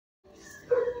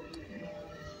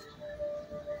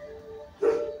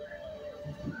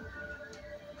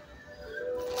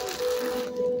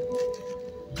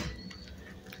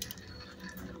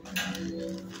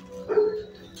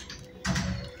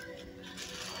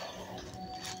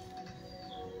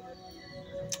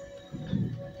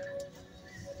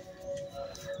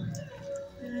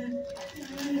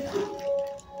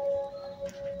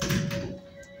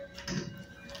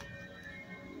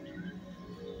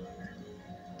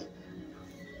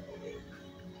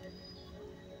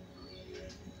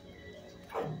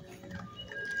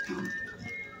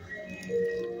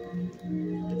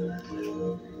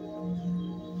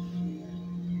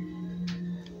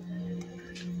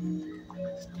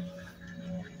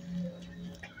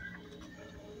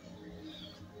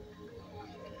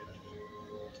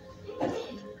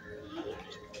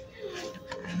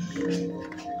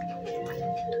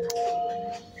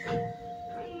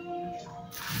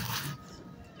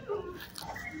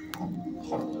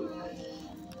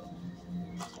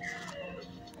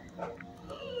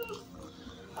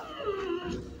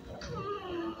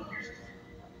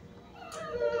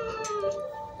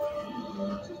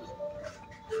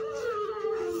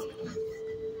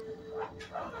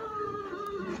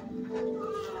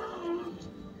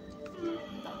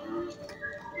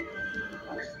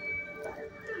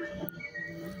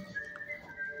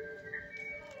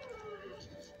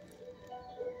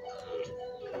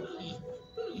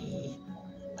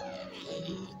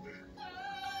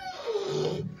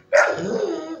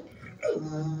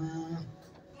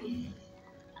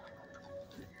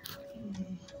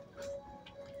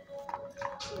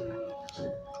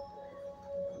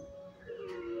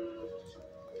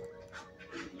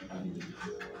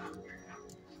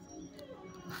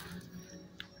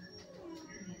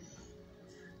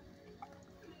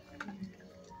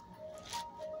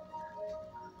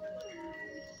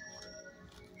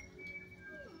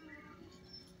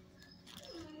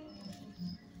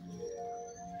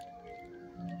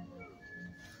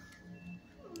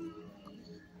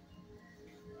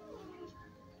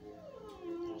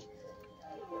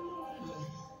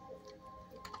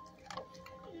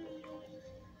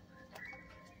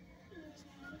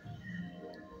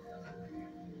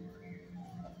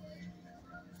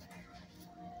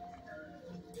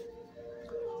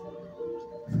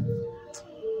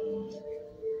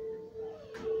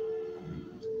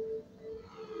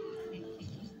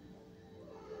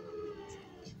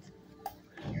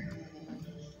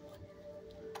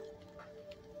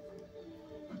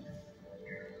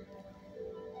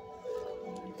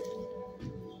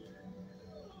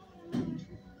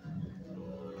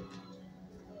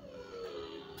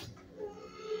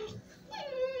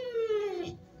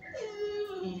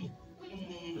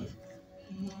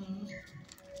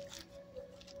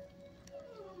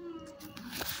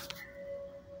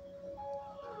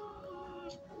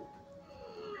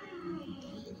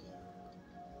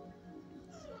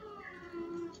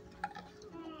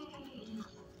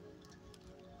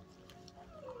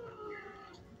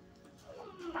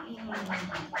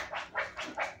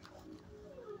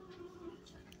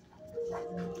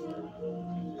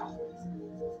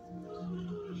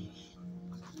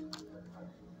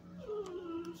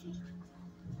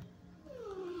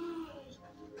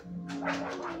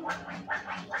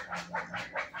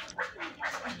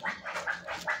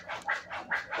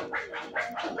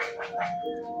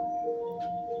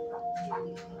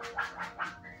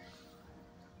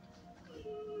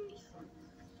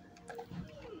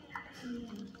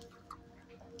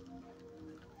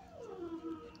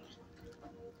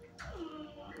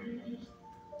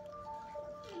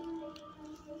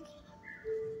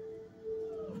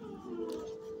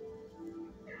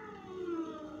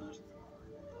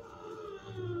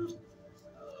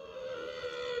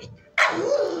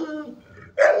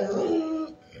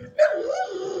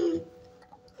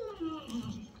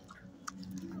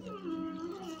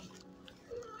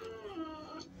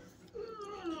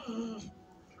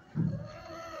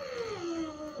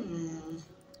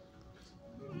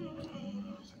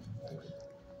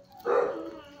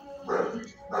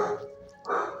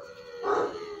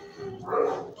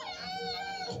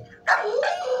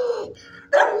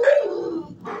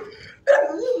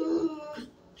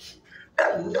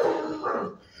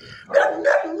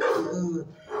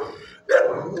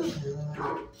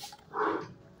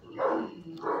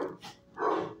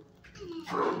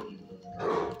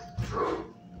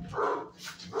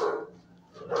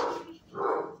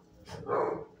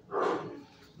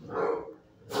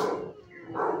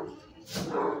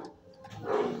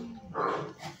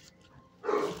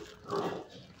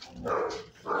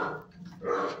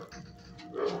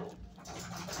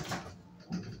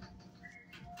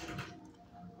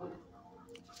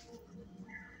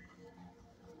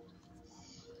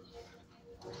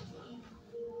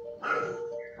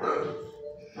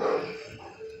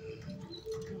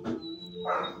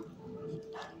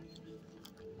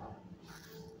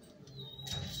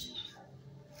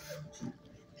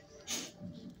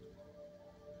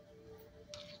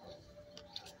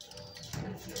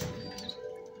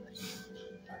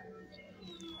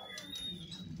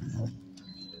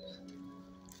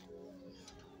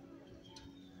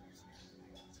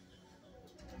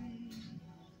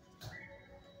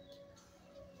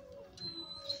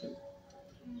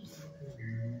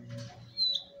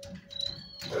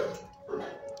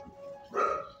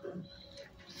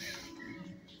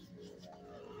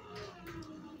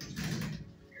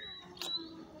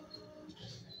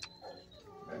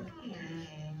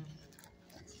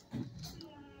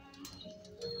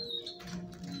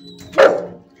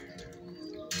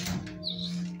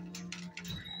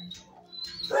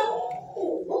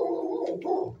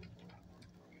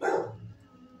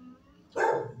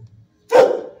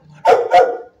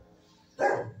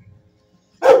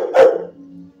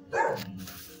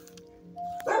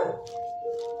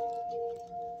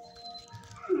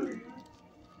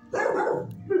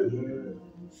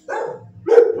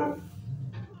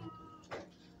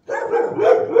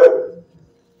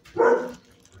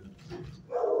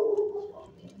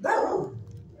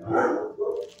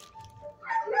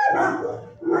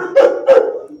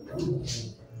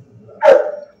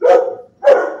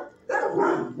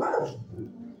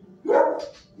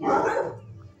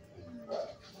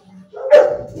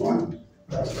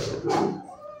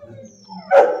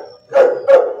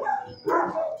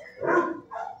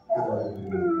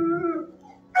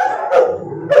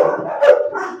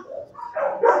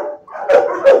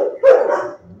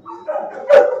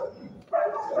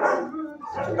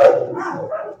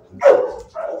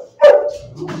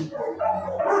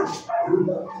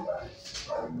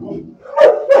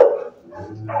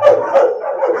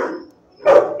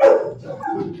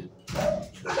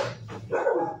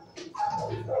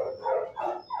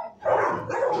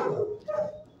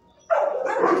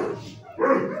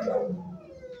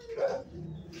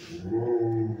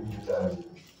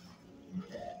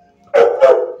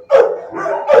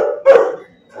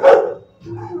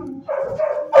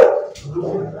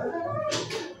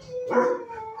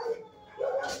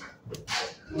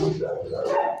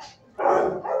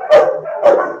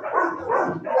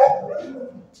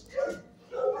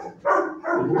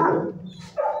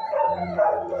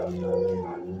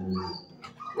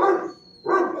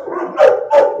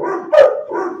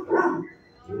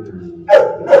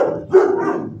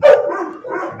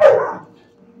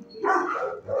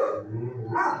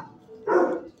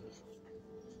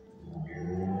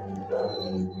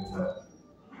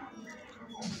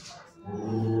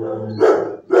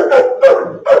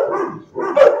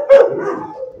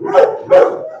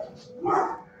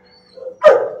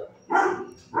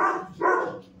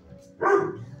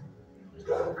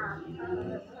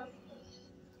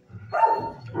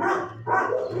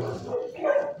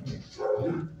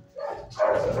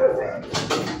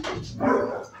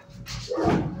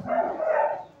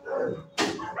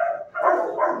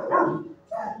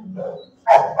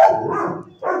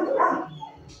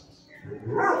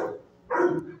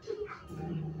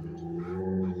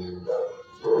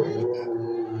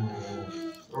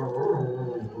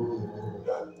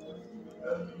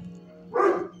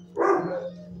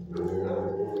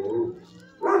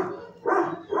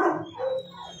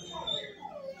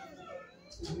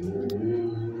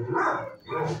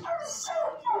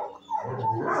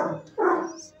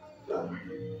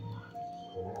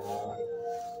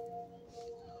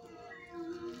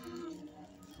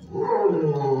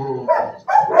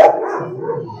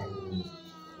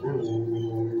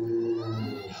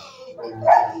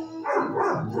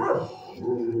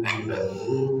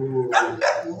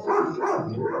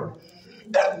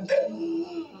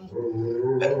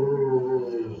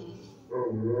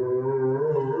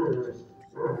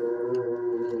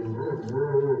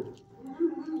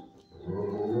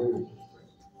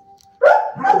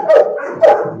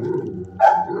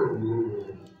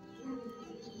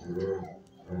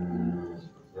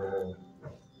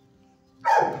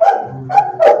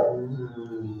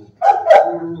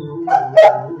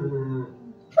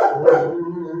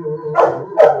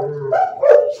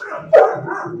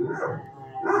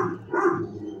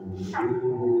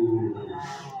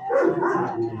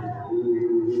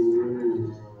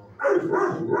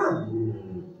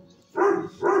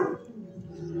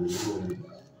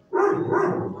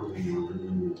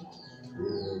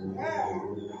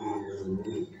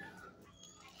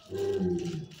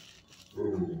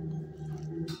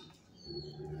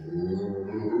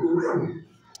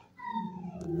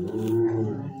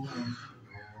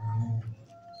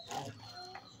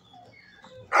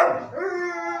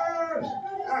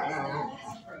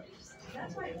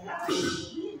That's why at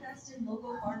PACC, we invest in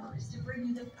local farmers to bring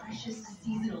you the freshest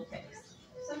seasonal picks.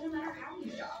 So no matter how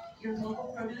you shop, your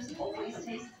local produce always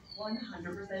tastes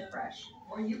 100% fresh,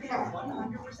 or you get a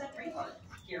 100% refund,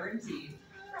 guaranteed.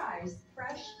 Fries,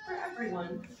 fresh for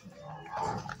everyone.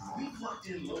 We've locked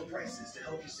in low prices to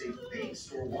help you save big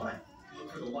store-wide.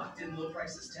 Look for the locked-in low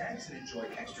prices tags and enjoy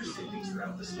extra savings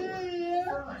throughout the store.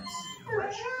 Fries,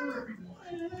 fresh for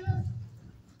everyone.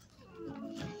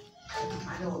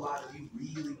 I know a lot of you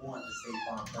really want the State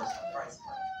Farm personal price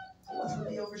plan. So what's with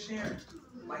the oversharing?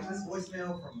 Like this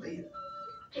voicemail from Leah.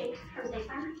 Jake from State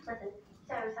Farm. Listen,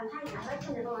 so sometimes I like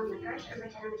to nibble on licorice or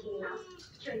pretend I'm a teeny mouse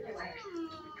to read through wires.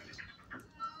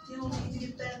 You don't need to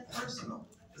get that personal.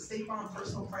 The State Farm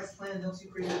personal price plan helps you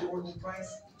create an affordable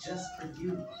price just for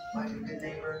you. Like a good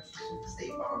neighbor,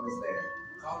 State Farm is there.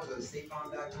 Call or go to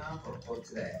statefarm.com for a quote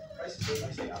today. Prices paid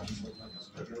by state options with my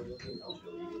customer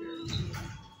eligibility.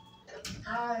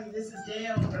 Hi, this is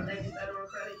Gail from Navy Federal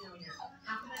Credit Union.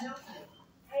 How can I help you?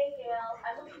 Hey Gail,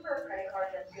 I'm looking for a credit card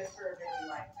that's good for a busy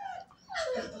lifestyle.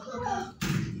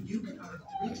 You can earn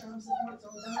 3 times the points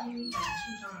on dining and 2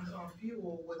 times on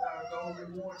fuel with our Gold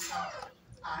Rewards card.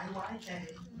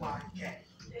 IYKYK. No.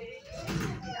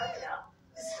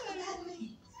 Is that what that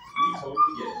means? We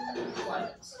totally get it.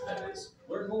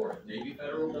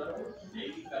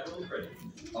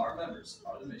 Our members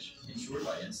are the mission, insured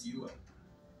by NCUA.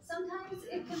 Sometimes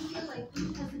it can feel like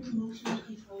food has an emotional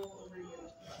control over you.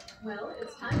 Well,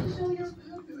 it's time to show your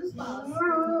real food boss.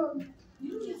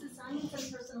 You use science and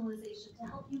personalization to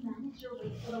help you manage your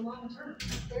weight for the long term.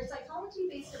 Their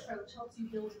psychology-based approach helps you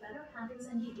build better habits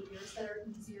and behaviors that are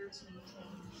easier to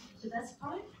maintain. The best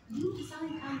part? You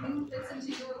decide how Noom fits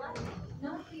into your life,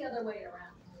 not the other way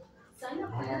around. Sign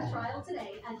up for your trial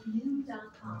today at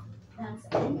Noom.com. That's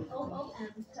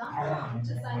NOOM.com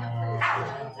to sign up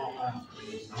for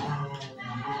your trial today. A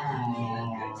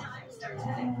good time starts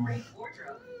with a great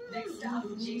wardrobe. Next stop,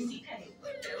 JCPenney.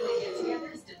 Their way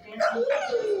get-togethers to dance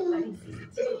on wedding season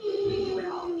 2. We do it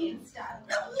all in style.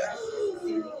 Dresses,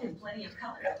 suiting, and plenty of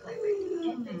color to play with.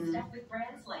 Get mixed up with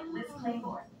brands like Liz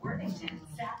Claiborne, Worthington,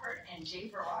 Stafford, and J.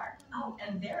 Farrar. Oh,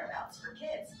 and thereabouts for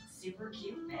kids. Super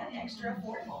cute and extra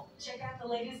affordable. Check out the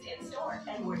latest in-store,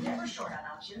 and we're never short on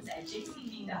options at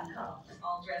jcp.com.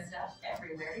 All dressed up,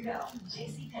 everywhere to go.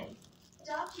 JCPenney.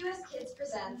 Dog US Kids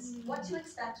presents What to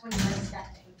Expect When You're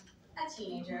Expecting a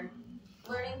Teenager.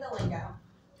 Learning the lingo.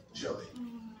 Jelly.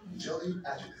 Jelly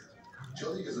adjective.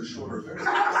 Jelly is a shorter version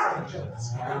of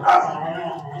jealous. I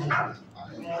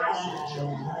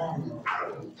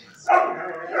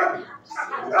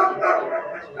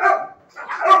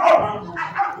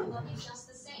love you just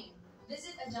the same.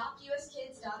 Visit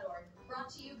adoptuskids.org. Brought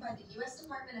to you by the U.S.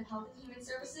 Department of Health and Human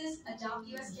Services, Adopt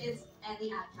US Kids, and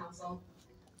the Ad Council.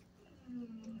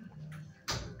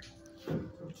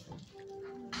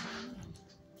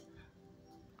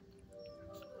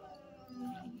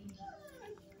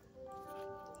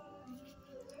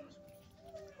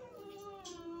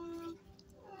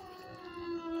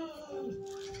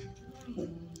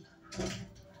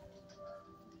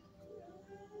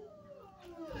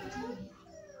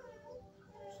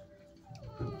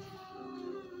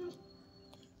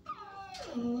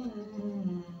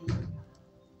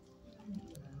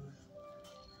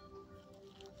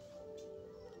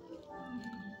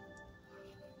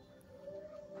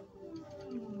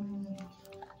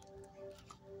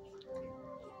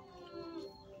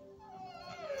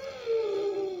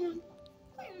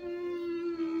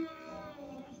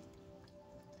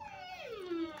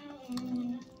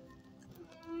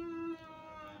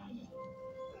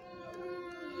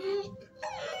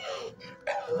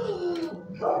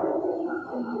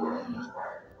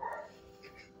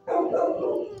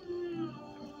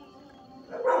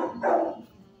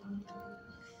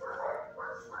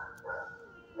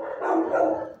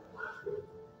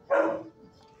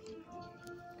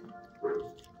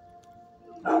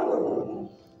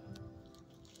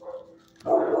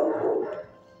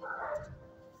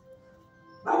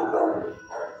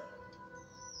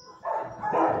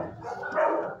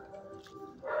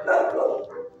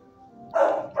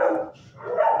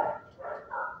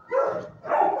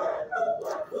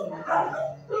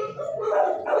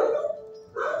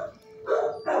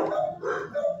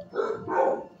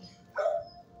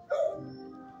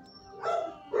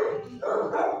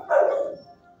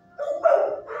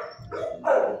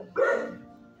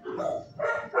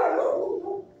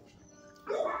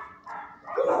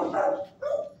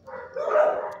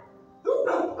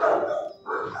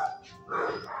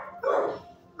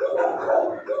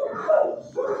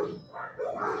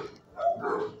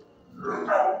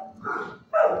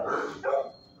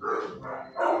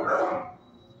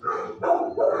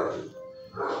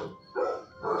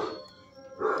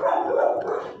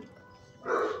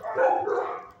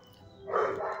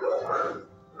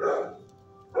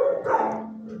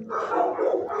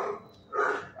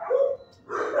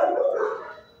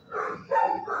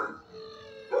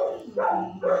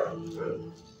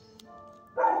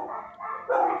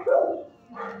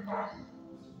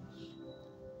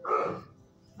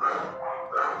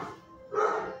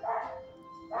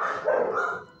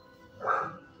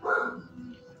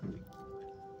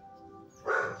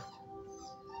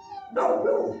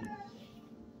 No.